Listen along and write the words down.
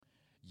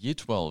Year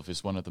 12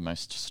 is one of the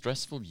most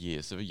stressful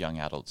years of a young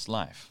adult's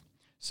life.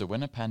 So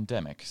when a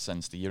pandemic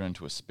sends the year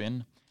into a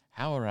spin,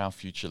 how are our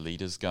future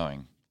leaders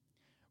going?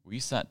 We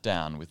sat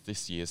down with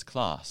this year's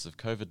class of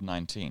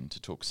COVID-19 to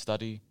talk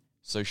study,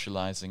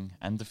 socializing,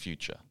 and the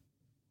future.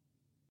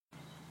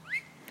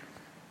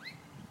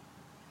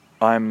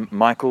 I'm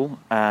Michael,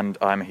 and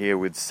I'm here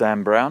with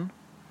Sam Brown.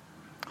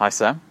 Hi,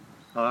 Sam.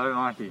 Hello,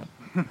 Mikey.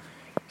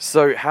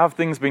 So, how have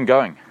things been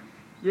going?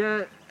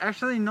 Yeah,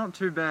 actually not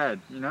too bad.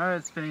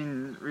 It's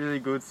been really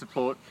good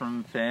support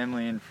from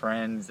family and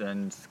friends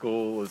and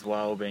school as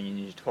well, being in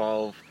Year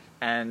 12.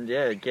 And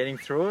yeah, getting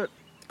through it.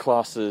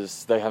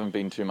 Classes, they haven't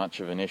been too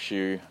much of an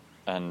issue,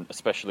 and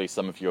especially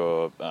some of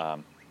your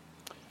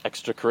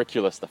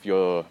extracurricular stuff,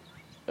 your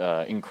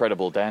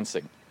incredible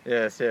dancing.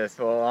 Yes.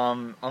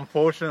 Well,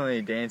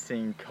 unfortunately,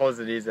 dancing, because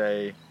it is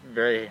a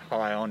very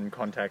high-on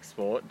contact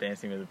sport,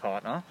 dancing with a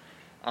partner,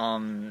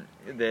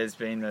 there's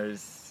been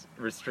those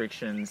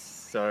restrictions,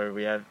 so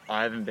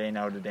I haven't been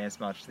able to dance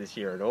much this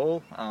year at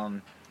all.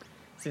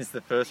 Since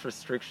the first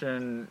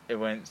restriction, it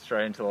went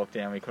straight into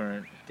lockdown. We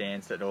couldn't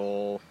dance at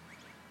all.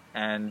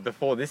 And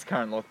before this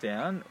current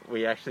lockdown,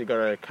 we actually got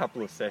a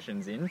couple of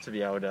sessions in to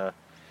be able to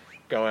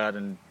go out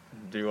and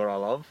do what I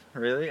love,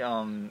 really.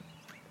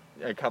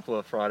 A couple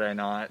of Friday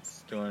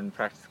nights doing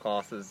practice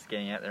classes,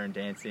 getting out there and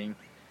dancing.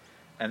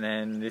 And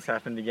then this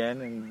happened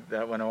again and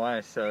that went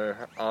away. So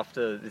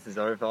after this is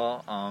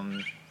over,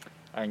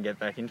 I can get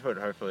back into it,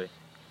 hopefully.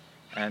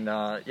 And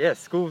yeah,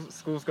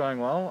 school's going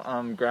well.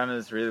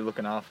 Grammar's really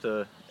looking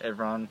after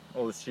everyone,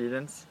 all the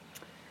students.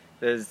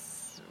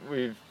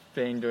 We've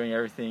been doing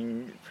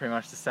everything pretty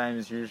much the same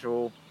as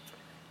usual.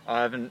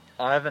 I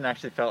haven't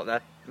actually felt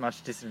that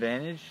much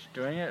disadvantage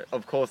doing it.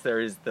 Of course,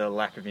 there is the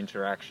lack of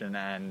interaction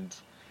and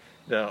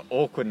the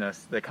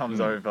awkwardness that comes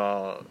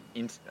over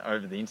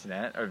the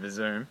internet, over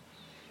Zoom.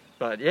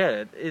 But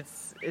yeah,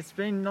 it's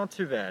been not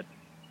too bad.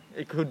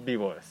 It could be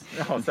worse,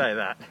 I'll say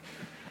that.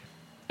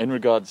 In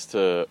regards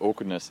to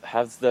awkwardness,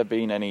 has there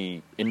been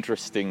any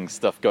interesting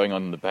stuff going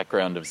on in the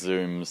background of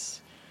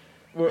Zooms?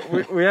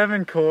 We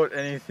haven't caught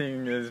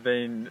anything that's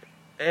been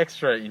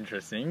extra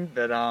interesting,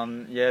 but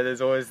yeah,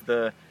 there's always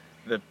the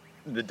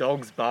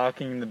dogs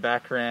barking in the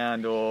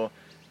background, or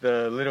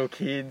the little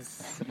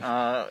kids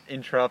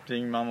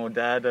interrupting mum or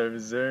dad over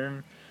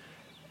Zoom.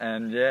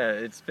 And yeah,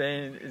 it's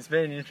been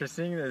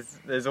interesting.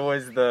 There's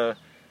always the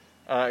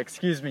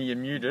excuse me, you're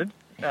muted.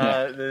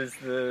 There's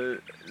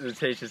the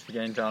teachers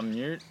forgetting to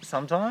unmute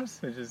sometimes,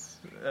 which is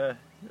a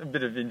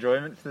bit of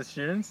enjoyment for the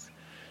students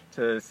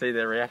to see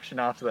their reaction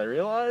after they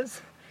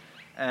realise.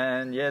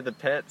 And yeah, the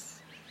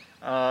pets,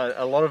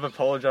 a lot of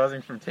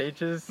apologising from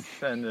teachers,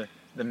 and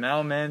the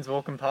mailman's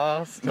walking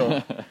past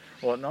or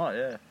whatnot,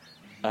 yeah.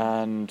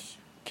 And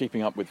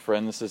keeping up with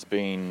friends has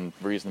been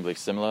reasonably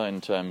similar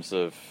in terms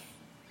of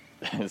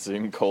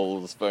Zoom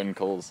calls, phone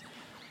calls,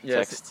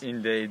 texts. Yes,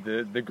 indeed.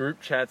 The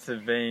group chats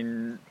have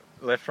been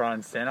left, right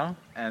and centre,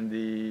 and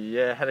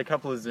had a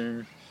couple of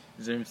Zoom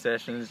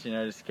sessions,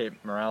 just to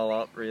keep morale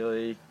up,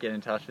 really, get in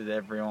touch with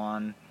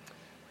everyone,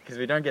 because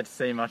we don't get to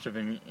see much of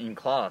them in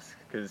class,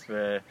 because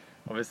we're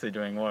obviously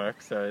doing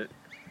work, so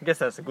I guess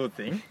that's a good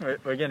thing.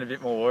 We're getting a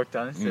bit more work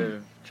done instead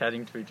of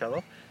chatting to each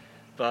other.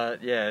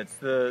 But yeah, it's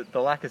the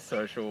lack of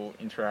social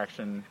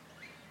interaction.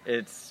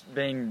 It's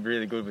been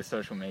really good with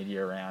social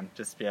media around,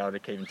 just to be able to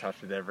keep in touch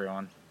with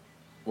everyone.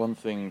 One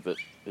thing that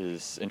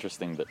is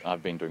interesting that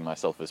I've been doing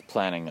myself is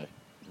planning a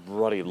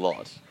ruddy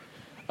lot.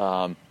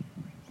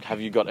 Have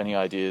you got any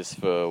ideas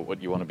for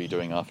what you want to be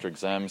doing after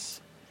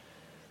exams?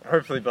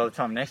 Hopefully by the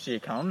time next year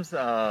comes,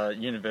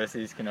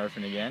 universities can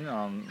open again.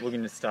 I'm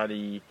looking to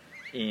study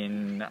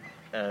in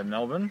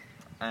Melbourne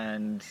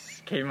and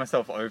keeping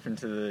myself open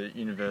to the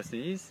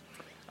universities.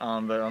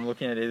 But I'm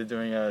looking at either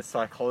doing a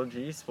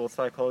sports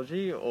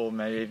psychology, or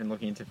maybe even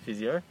looking into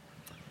physio.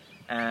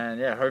 And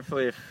yeah,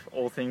 hopefully if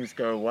all things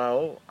go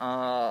well,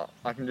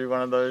 I can do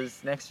one of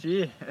those next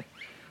year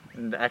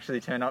and actually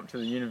turn up to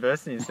the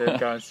university instead of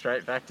going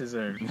straight back to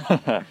Zoom.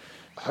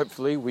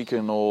 Hopefully we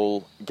can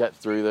all get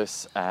through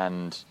this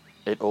and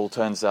it all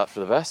turns out for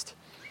the best.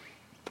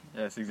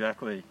 Yes,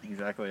 exactly.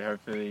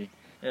 Hopefully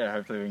we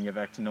can get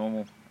back to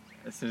normal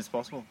as soon as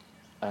possible.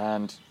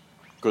 And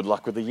good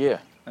luck with the year.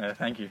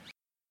 Thank you.